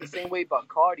I felt the same way about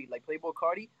Cardi, like Playboy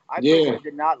Cardi. I personally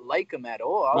did not like him at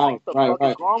all. I was like, what the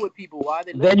fuck is wrong with people? Why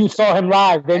they? Then you saw him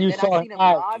live. Then you saw him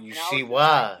live. You see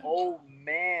why? Like, oh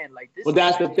man, like this. But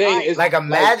that's the thing. It's like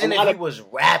imagine if he was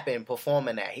rapping,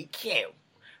 performing that. He can't.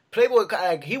 Playboy,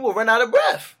 like, he will run out of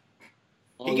breath.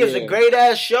 He gives a great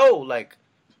ass show. Like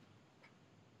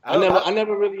I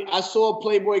never really. I saw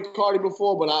Playboy Cardi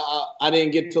before, but I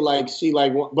didn't get to like see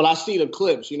like. But I see the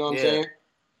clips. You know what I'm saying?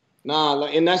 Nah,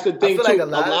 like, and that's the thing too. Like a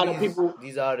lot of people,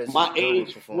 these artists, my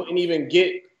age, wouldn't even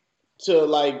get to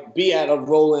like be at a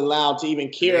Rolling Loud to even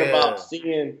care about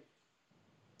seeing.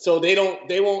 So they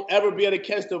won't ever be able to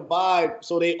catch the vibe.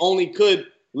 So they only could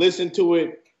listen to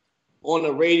it on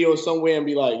the radio somewhere and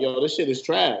be like, "Yo, this shit is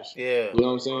trash." Yeah, you know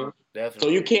what I'm saying? Definitely.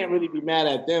 So you can't really be mad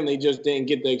at them. They just didn't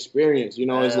get the experience. You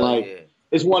know, it's like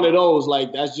it's one of those.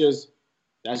 Like that's just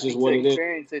what it is.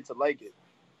 Experience it to like it.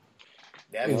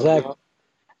 Definitely. Exactly.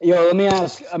 Yo, let me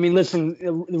ask. I mean, listen,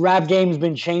 the rap game's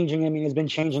been changing. I mean, it's been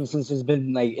changing since it's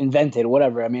been like invented.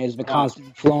 Whatever. I mean, it's been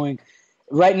constantly flowing.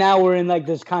 Right now, we're in like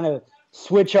this kind of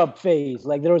switch up phase.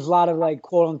 Like there was a lot of like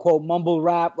quote unquote mumble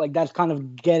rap. Like that's kind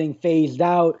of getting phased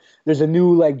out. There's a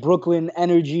new like Brooklyn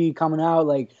energy coming out.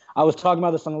 Like I was talking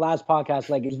about this on the last podcast.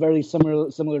 Like it's very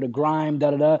similar to grime.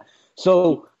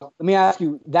 So let me ask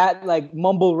you, that like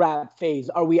mumble rap phase,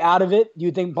 are we out of it? Do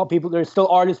you think there's still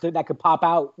artists that could pop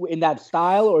out in that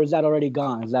style, or is that already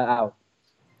gone? Is that out?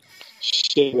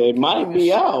 Shit, it might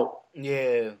be out.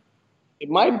 Yeah. It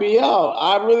might be out.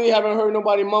 I really haven't heard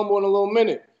nobody mumble in a little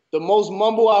minute. The most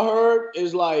mumble I heard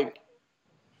is like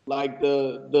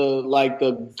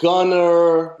the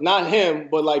gunner, not him,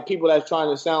 but like people that's trying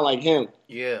to sound like him.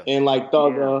 Yeah. And like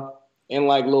Thugger and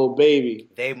like Lil Baby.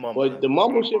 They mumble. But the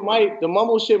mumble shit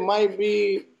might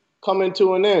be coming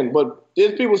to an end. But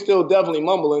there's people still definitely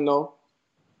mumbling though.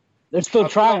 They're still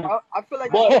trying. I feel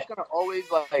like it's gonna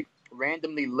always like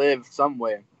randomly live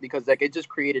somewhere because like it just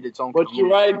created its own. But community. You're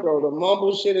right though. The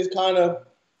mumble shit is kind of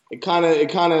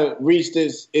reached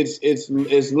its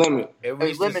limit. It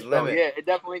reached its limit. Yeah, it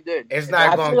definitely did. It's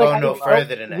not going to go no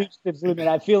further than that. Reached its limit.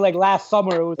 I feel like last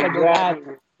summer it was like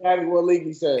exactly what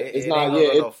Leaky said. It's not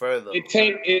yet. No further. It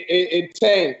tanked. It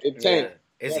tanked. Yeah.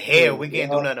 It's here. We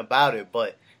can't do nothing about it,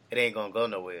 but it ain't gonna go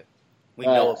nowhere. We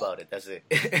know about it. That's it.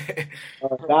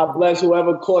 God bless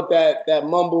whoever caught that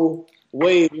mumble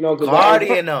wave. You know, Cardi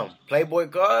and them, Playboy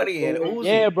Cardi and Uzi.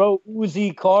 Yeah, bro,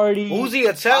 Uzi, Cardi. Uzi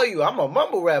will tell you I'm a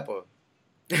mumble rapper.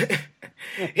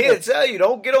 He'll tell you,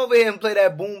 don't get over here and play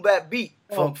that boom bap beat,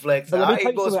 Funk Flex. I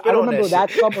remember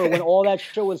that summer when all that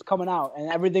shit was coming out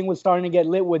and everything was starting to get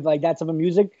lit with like that type of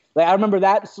music. Like I remember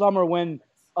that summer when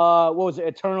what was it,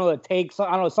 Eternal Take?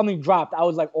 I don't know, something dropped. I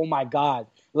was like, oh my god,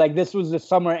 like this was the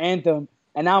summer anthem.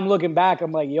 And now I'm looking back,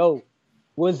 I'm like, yo,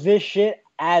 was this shit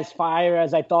as fire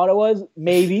as I thought it was?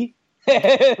 Maybe.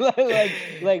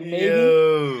 like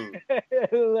maybe.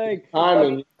 Like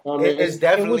timing. It's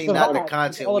definitely not the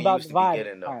content we used to be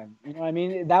getting, though. You know what I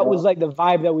mean? That was like the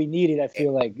vibe that we needed, I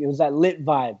feel like. It was that lit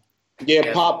vibe.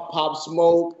 Yeah, Pop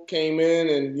Smoke came in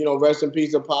and, you know, rest in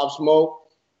peace to Pop Smoke.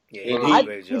 Yeah,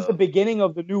 he was the beginning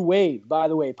of the new wave, by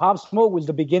the way. Pop Smoke was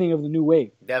the beginning of the new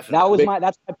wave. Definitely.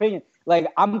 That's my opinion. Like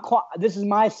this is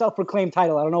my self-proclaimed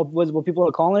title. I don't know what people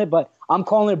are calling it, but I'm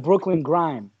calling it Brooklyn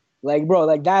Grime. Like, bro,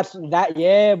 like that's that.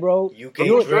 Yeah, bro. UK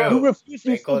drill. You refuse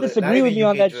to disagree with me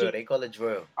on that drill. shit. They call it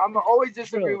drill. I'm always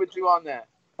disagree with you on that.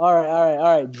 All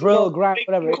right. Drill, grime,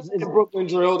 whatever. It's Brooklyn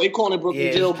drill. They call it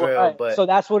Brooklyn drill, but so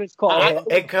that's what it's called.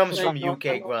 It comes from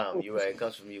UK grime. You're right. It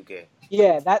comes from UK.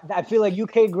 Yeah, that I feel like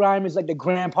UK grime is like the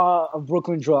grandpa of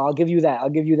Brooklyn drill. I'll give you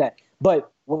that.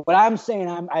 But what I'm saying,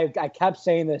 I kept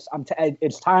saying this.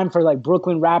 It's time for like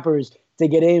Brooklyn rappers to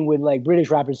get in with like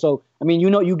British rappers. So I mean,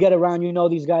 you get around,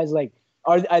 these guys. Like,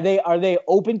 are they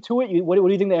open to it? What do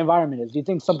you think the environment is? Do you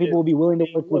think some people will be willing to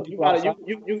work with people?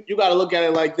 You gotta look at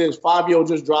it like this. Fabio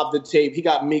just dropped the tape. He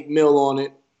got Meek Mill on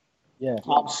it. Yeah,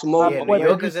 Pop Smoke. Yeah, New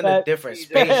York is in a different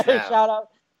space now. Shout out.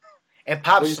 And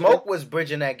Pop Smoke was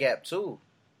bridging that gap too.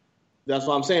 That's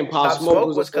what I'm saying. Pop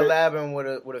Smoke was collabing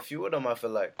with a few of them. I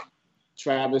feel like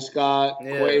Travis Scott,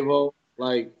 Quavo.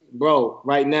 Like, bro,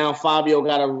 right now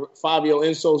Fabio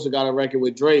and Sosa got a record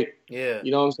with Drake. Yeah,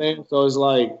 you know what I'm saying. So it's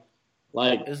like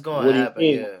it's going to happen.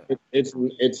 Yeah,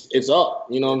 it's up.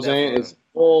 You know what I'm saying? It's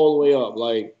all the way up.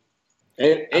 Like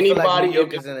anybody,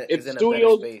 like if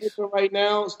studios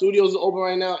open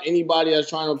right now, anybody that's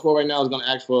trying to record right now is going to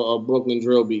ask for a Brooklyn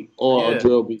drill beat or a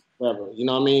drill beat, whatever. You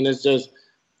know what I mean? It's just,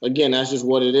 again, that's just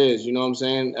what it is. You know what I'm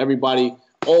saying? Everybody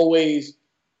always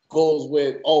goes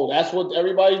with, oh, that's what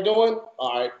everybody's doing?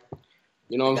 All right.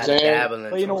 You know what I'm saying?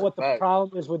 But you know what the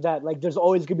problem is with that? Like, there's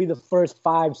always going to be the first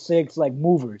 5, 6, like,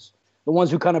 movers. The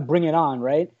ones who kind of bring it on,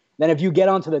 right? Then if you get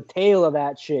onto the tail of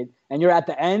that shit and you're at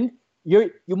the end,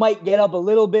 you might get up a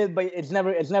little bit, but it's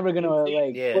never going to,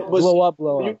 like, blow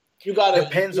up. You gotta,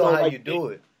 depends on how you do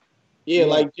it. Yeah,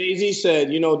 like Jay-Z said,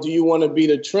 do you want to be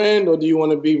the trend or do you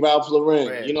want to be Ralph Lauren?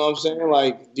 Right. You know what I'm saying?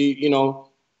 Like,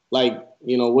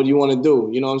 what do you want to do?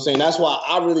 You know what I'm saying? That's why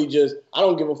I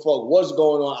don't give a fuck what's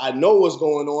going on. I know what's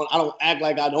going on. I don't act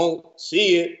like I don't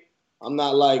see it. I'm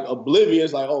not like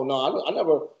oblivious. Like, oh no,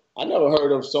 I never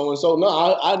heard of so and so. No,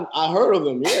 I heard of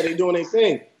them. Yeah, they doing their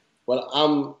thing, but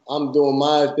I'm doing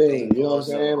my thing. You know what I'm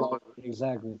saying? Like,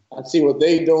 exactly. I see what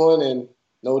they doing, and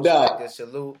no doubt. Like a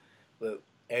salute, but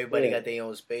everybody got their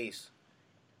own space.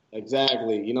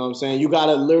 Exactly. You know what I'm saying? You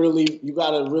gotta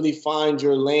really find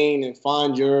your lane and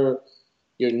find your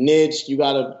niche. You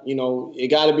gotta, it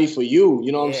gotta be for you.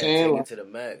 You know what I'm saying? Take it to the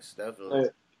max, definitely.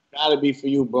 It gotta be for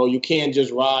you, bro. You can't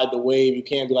just ride the wave. You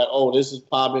can't be like, oh, this is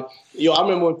popping. Yo, I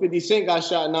remember when 50 Cent got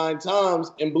shot 9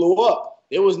 times and blew up.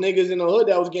 There was niggas in the hood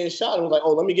that was getting shot and was like,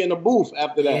 oh, let me get in the booth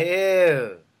after that. Yeah.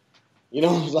 You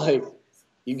know, it's like,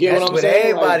 you get That's what I'm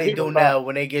saying? That's what everybody do now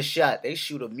when they get shot. They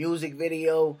shoot a music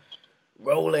video,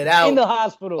 roll it out. In the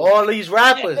hospital. All these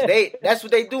rappers, that's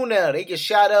what they do now. They get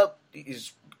shot up,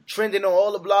 is trending on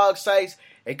all the blog sites,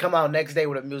 and come out next day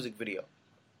with a music video.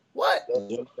 What? What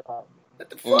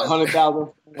the fuck? 100,000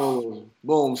 followers.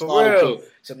 Boom. For real.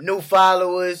 Some new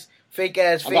followers, fake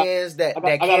ass fans that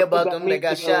care about them that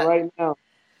got shot. Right now.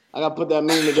 I gotta put that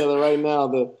meme together right now.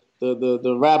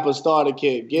 The rapper starter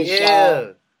kit. Get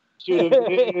shot. Shoot a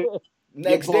video.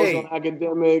 Next day. On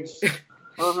academics.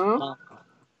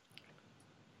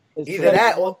 Either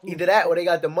that or they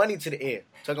got the money to the air.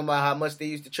 Talking about how much they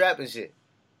used to trap and shit.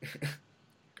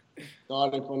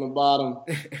 Starting from the bottom.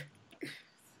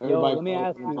 Yo, let me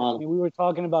ask you. We were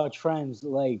talking about trends,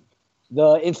 like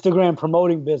the Instagram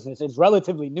promoting business. It's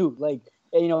relatively new. Like,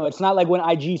 it's not like when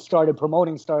IG started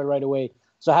right away.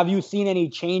 So have you seen any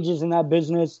changes in that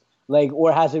business? Like,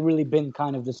 or has it really been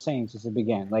kind of the same since it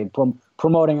began? Like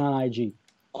promoting on IG.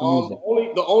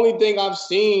 The only thing I've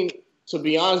seen, to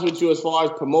be honest with you, as far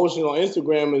as promotion on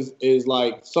Instagram is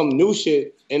like some new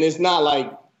shit, and it's not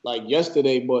like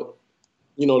yesterday, but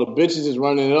the bitches is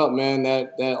running it up, man.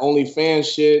 That OnlyFans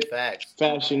shit, Facts.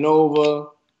 Fashion Nova,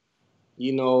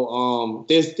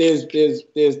 there's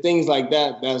things like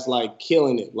that that's like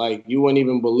killing it. Like you wouldn't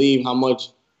even believe how much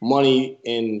money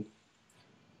and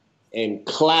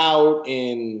clout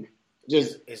and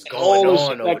just it's going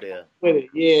on over there. With it.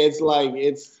 Yeah, it's like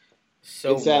it's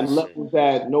at levels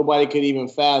that nobody could even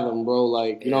fathom, bro.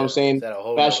 Like, you know what I'm saying? It's at a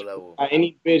whole level.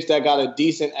 Any bitch that got a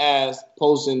decent ass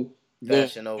posting their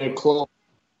clothes.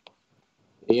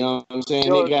 You know what I'm saying?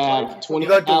 They gotta have 20,000. You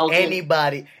gonna do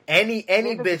anybody, any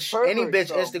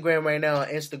bitch Instagram right now on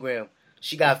Instagram,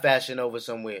 she got Fashion Over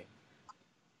somewhere.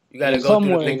 You gotta go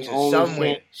through the pictures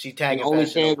somewhere. She tagging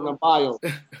OnlyFans in the bio.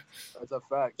 That's a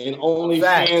fact. And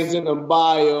OnlyFans in the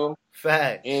bio.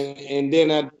 Fact. And then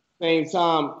at the same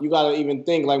time, you gotta even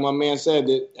think, like my man said,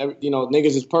 that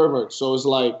niggas is perverts. So it's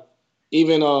like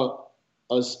even a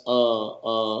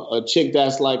chick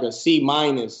that's like a C-.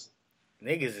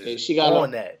 Niggas is she got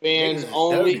on that. Fans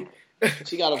only.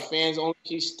 She got a fans only.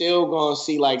 She's still gonna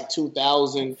see like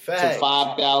 2,000 to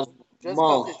 5,000 a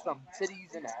month. Some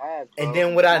titties in the ass, bro. And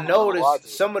then what I noticed,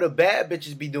 some of the bad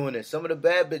bitches be doing this. Some of the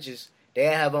bad bitches, they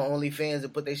have on OnlyFans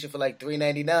and put their shit for like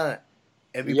 $3.99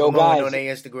 and be promoting on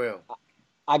their Instagram.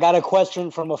 I got a question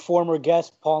from a former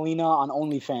guest, Paulina, on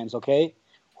OnlyFans. Okay,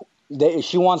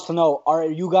 she wants to know: are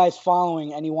you guys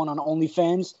following anyone on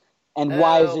OnlyFans, and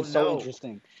why is it so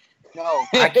interesting? No,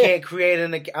 I can't create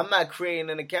an account. I'm not creating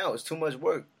an account. It's too much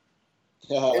work.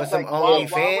 For some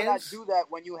OnlyFans. Why would I do that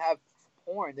when you have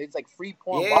porn? It's like free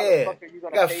porn. Yeah, why the fuck are you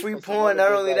gonna got free porn.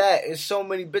 Not only that, it's so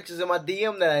many bitches in my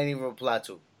DM that I didn't even reply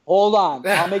to. Hold on,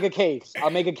 I'll make a case.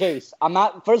 I'm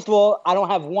not. First of all, I don't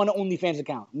have one OnlyFans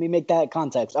account. Let me make that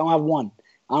context. I don't have one.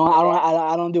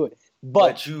 I don't do it.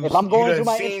 But if I'm going through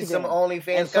my Instagram, some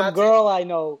OnlyFans and some girl I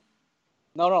know.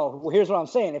 No. Well, here's what I'm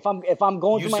saying. If I'm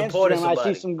going through my Instagram, and I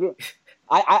see some girl.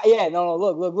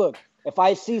 Look. If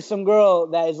I see some girl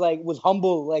that is was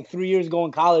humble 3 years ago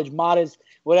in college, modest,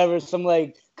 whatever, some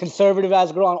conservative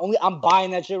ass girl, I'm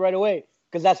buying that shit right away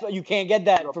because that's what you can't get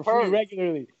that for free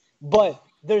regularly. But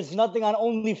there's nothing on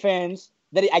OnlyFans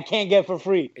that I can't get for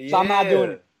free, so I'm not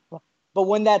doing it. But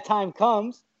when that time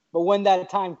comes, and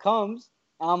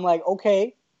I'm like,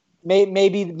 okay,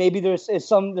 maybe there's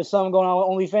something going on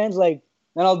with OnlyFans.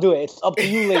 then I'll do it. It's up to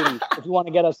you, ladies. If you want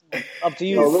to get us, up to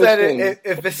you. You said it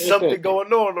if it's something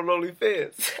going on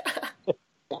OnlyFans.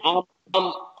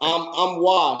 I'm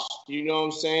washed. You know what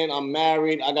I'm saying? I'm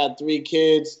married. I got 3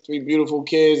 kids, 3 beautiful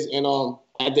kids, and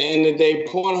at the end of the day,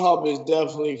 Pornhub is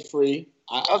definitely free.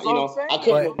 I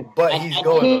couldn't. But he's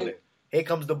going on it. Here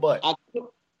comes the but. I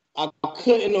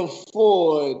couldn't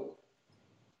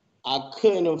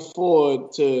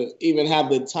afford to even have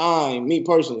the time, me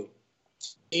personally,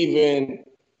 even,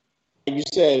 like you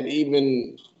said,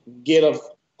 even get a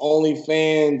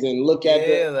OnlyFans and look at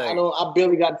it. I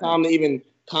barely got time to even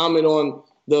comment on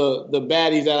the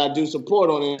baddies that I do support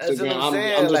on Instagram.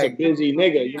 I'm just a busy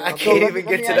nigga. You know? I can't even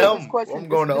get to them. I'm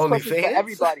going to OnlyFans. For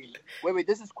everybody. Wait.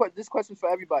 This question's for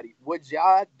everybody. Would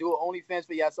y'all do an OnlyFans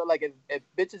for y'all? So like, if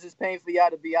bitches is paying for y'all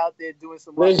to be out there doing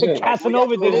some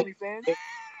Casanova did it. OnlyFans?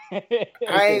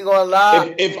 I ain't gonna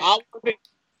lie. If I would,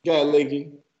 yeah,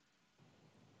 Leaky.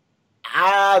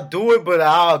 I'll do it, but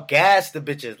I'll gas the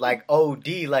bitches like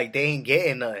OD, like they ain't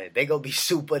getting nothing. They gonna be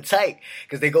super tight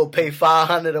because they gonna pay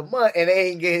 $500 a month and they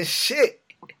ain't getting shit.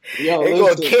 Yo, they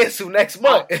gonna cancel next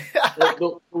month.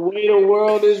 The way the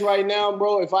world is right now,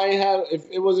 bro. If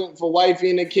it wasn't for wifey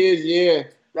and the kids, yeah.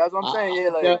 That's what I'm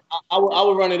saying. I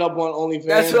would run it up on OnlyFans.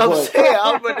 That's what I'm saying.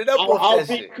 I'll run it up on I'll that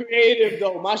be shit. Creative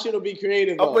though. My shit will be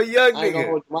creative. Though. I'm a young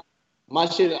nigga. My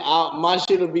shit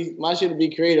will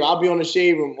be creative. I'll be on the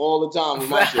shade room all the time with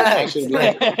my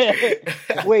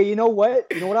shit. Wait, you know what?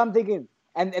 You know what I'm thinking?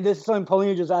 And this is something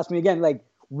Paulina just asked me again. Like,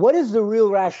 what is the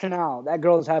real rationale that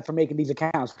girls have for making these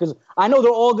accounts? Because I know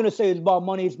they're all gonna say it's about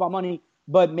money,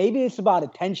 but maybe it's about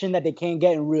attention that they can't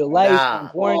get in real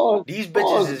life. These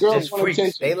bitches is just freaks.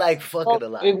 Attention. They like fucking a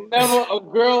lot. It's never a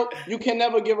girl. You can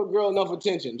never give a girl enough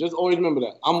attention. Just always remember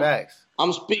that.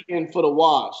 I'm speaking for the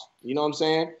wash. You know what I'm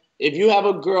saying? If you have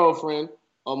a girlfriend,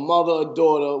 a mother, a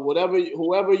daughter,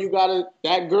 whoever you got,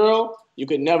 that girl, you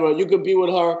could be with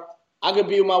her. I could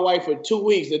be with my wife for 2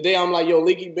 weeks. The day I'm like, yo,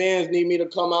 Leaky Bands need me to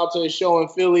come out to the show in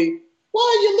Philly. Why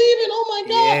are you leaving? Oh my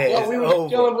God. Yeah, yo, we were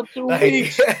chilling for 2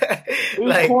 weeks. We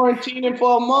was quarantining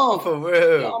for a month. For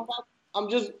real. Yo, I'm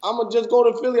gonna just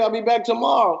go to Philly. I'll be back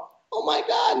tomorrow. Oh my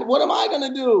God, what am I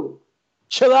gonna do?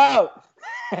 Chill out.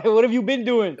 What have you been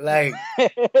doing? Like,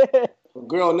 a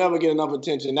girl never get enough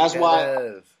attention. That's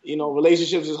why,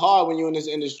 relationships is hard when you're in this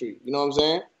industry. You know what I'm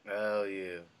saying? Hell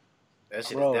yeah. That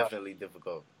shit is definitely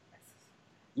difficult.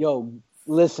 Yo,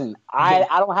 listen, I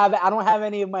don't have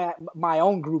any of my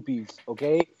own groupies,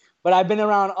 okay? But I've been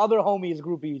around other homies'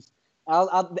 groupies.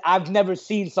 I've never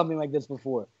seen something like this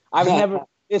before.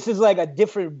 This is like a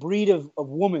different breed of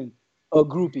woman, a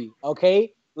groupie,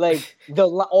 okay? Like,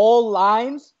 all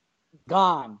lines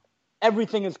gone.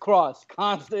 Everything is crossed.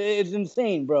 Constant. It's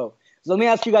insane, bro. So let me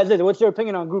ask you guys this. What's your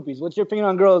opinion on groupies? What's your opinion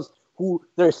on girls who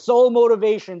their sole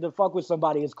motivation to fuck with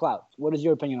somebody is clout? What is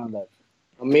your opinion on that?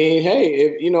 I mean,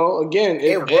 hey,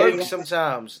 it works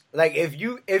sometimes. Like, if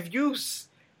you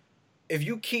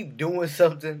keep doing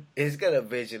something, it's gonna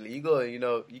eventually,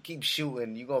 you keep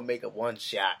shooting, you're gonna make one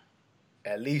shot.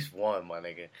 At least one, my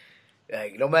nigga.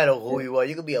 Like, no matter who you are,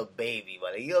 you could be a baby,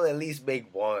 but you'll at least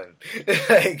make one.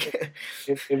 Like,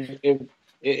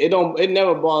 it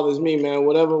never bothers me, man.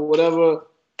 Whatever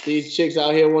these chicks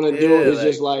out here want to do is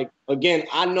just like, again,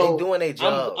 I know they doing their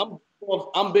job.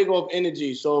 I'm big off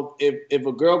energy, so if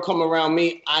a girl come around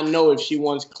me, I know if she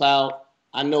wants clout,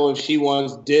 I know if she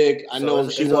wants dick, I know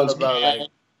if she wants cash,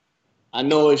 I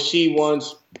know if she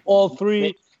wants all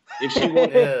three.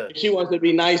 If she wants to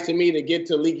be nice to me to get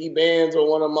to Leaky Bands or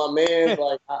one of my mans,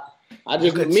 like I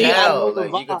just I know the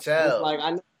vibes. You can tell. It's like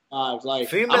I know the vibes. Like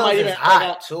females is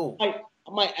hot too. I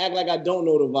might act like I don't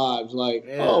know the vibes. Like,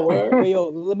 oh, word. Yo,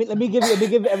 let me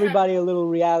give everybody a little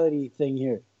reality thing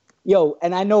here. Yo,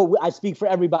 and I know I speak for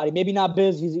everybody. Maybe not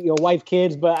Biz, he's your wife,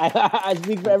 kids, but I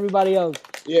speak for everybody else.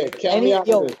 Yeah, count me out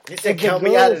of this. He said, count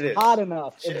me out of this. Hot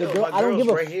enough. If the girl, I don't give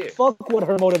a fuck what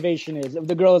her motivation is. If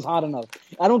the girl is hot enough,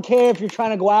 I don't care if you're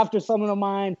trying to go after someone of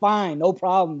mine. Fine, no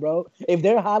problem, bro. If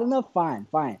they're hot enough, fine.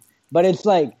 But it's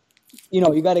like,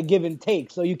 you got to give and take.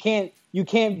 So you can't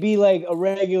be like a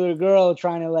regular girl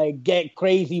trying to like get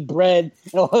crazy bread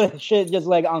and all that shit just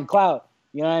like on clout.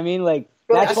 You know what I mean? Like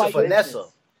that's why finesse.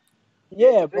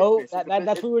 Yeah, bro. That's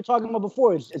what we were talking about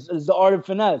before. It's the art of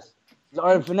finesse. It's the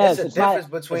art of finesse. There's a difference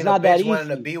between a bitch wanting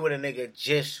to be with a nigga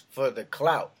just for the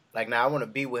clout. Like, now I want to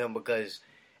be with him because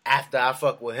after I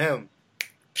fuck with him,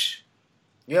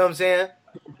 you know what I'm saying?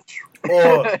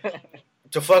 Or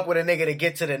to fuck with a nigga to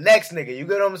get to the next nigga. You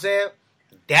get what I'm saying?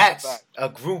 That's a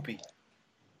groupie.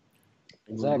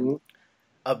 Exactly.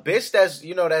 A bitch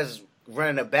that's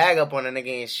running a bag up on a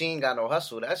nigga and she ain't got no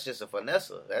hustle, that's just a finesse.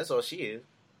 That's all she is.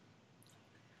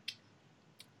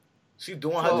 She's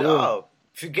doing her job.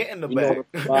 She's getting the bag.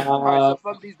 All right, so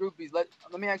fuck these groupies. Let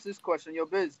me ask this question. Yo,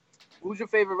 Biz, who's your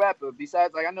favorite rapper?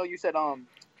 Besides, like, I know you said the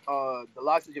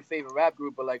Locks is your favorite rap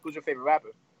group, but like, who's your favorite rapper?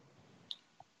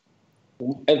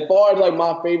 As far as like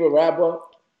my favorite rapper,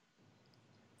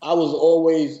 that was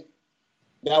always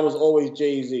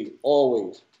Jay-Z.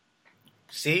 Always.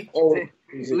 See? Always.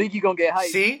 Leaky gonna get hyped.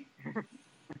 See?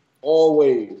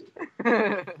 Always.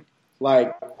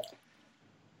 Like,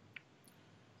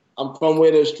 I'm from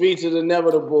where the streets is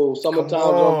inevitable. Summertime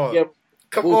don't get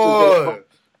Come on.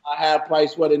 I had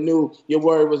price what it knew. Your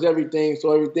word was everything.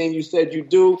 So everything you said you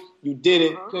do, you did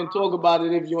it. Couldn't talk about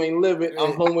it if you ain't live it.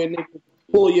 I'm home with niggas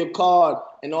pull your card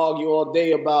and argue all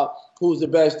day about who's the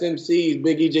best MCs,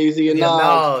 Biggie, Jay-Z, and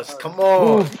Nas. Come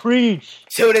on. Ooh, preach.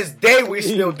 Till this day, we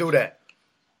still do that.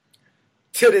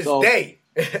 Till this day.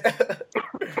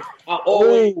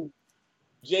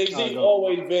 Jay-Z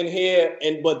always been here,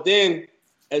 but then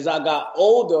as I got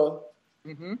older.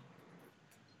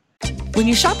 When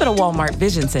you shop at a Walmart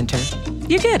Vision Center,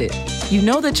 you get it. You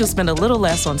know that you'll spend a little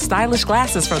less on stylish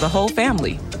glasses for the whole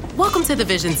family. Welcome to the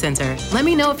Vision Center. Let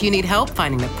me know if you need help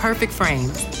finding the perfect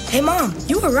frames. Hey, Mom,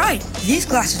 you were right. These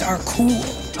glasses are cool.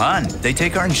 Hon, they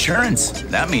take our insurance.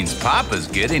 That means Papa's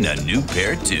getting a new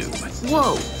pair, too.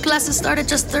 Whoa, glasses start at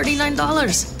just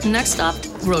 $39. Next stop,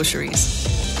 groceries.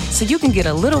 So you can get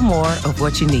a little more of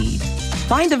what you need.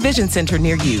 Find a Vision Center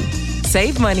near you.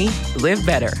 Save money, live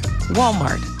better.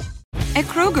 Walmart. At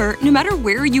Kroger, no matter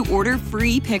where you order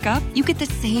free pickup, you get the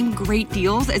same great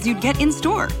deals as you'd get in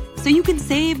store. So you can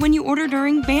save when you order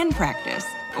during band practice,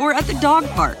 or at the dog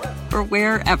park, or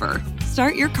wherever.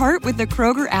 Start your cart with the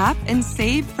Kroger app and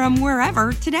save from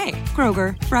wherever today.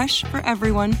 Kroger, fresh for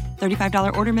everyone.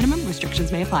 $35 order minimum.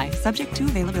 Restrictions may apply. Subject to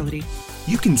availability.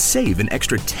 You can save an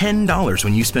extra $10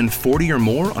 when you spend $40 or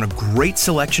more on a great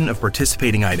selection of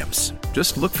participating items.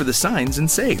 Just look for the signs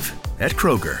and save at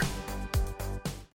Kroger.